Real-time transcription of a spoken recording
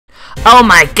Oh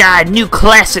my god, new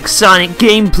classic Sonic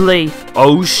gameplay.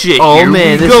 Oh shit, oh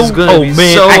man, this is gonna be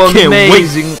so I can't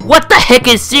amazing. wait. What the heck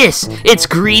is this? It's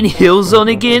Green Hill Zone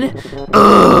again?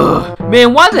 Ugh.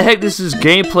 Man, why the heck does this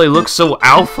gameplay look so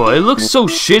alpha? It looks so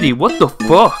shitty, what the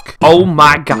fuck? Oh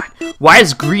my god, why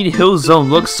does Green Hill Zone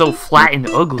look so flat and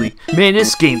ugly? Man,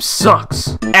 this game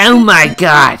sucks. Oh my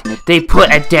god, they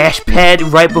put a dash pad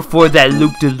right before that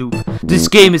loop-de-loop. This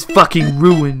game is fucking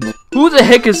ruined. Who the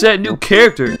heck is that new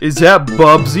character? Is that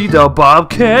Bubsy the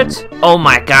Bobcat? Oh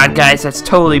my god, guys, that's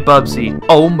totally Bubsy.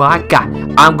 Oh my god,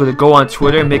 I'm gonna go on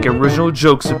Twitter and make original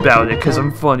jokes about it because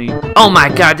I'm funny. Oh my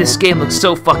god, this game looks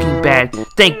so fucking bad.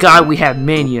 Thank god we have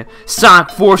Mania.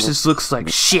 Sonic Forces looks like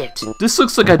shit. This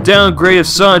looks like a downgrade of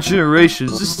Sonic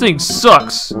Generations. This thing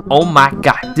sucks. Oh my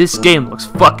god, this game looks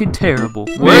fucking terrible.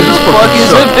 Where the fuck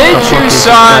is Adventure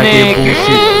Sonic?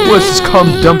 What's this cum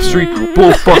dumpstery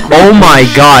bullfuck? Oh my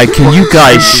god, can you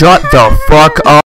guys shut the fuck up?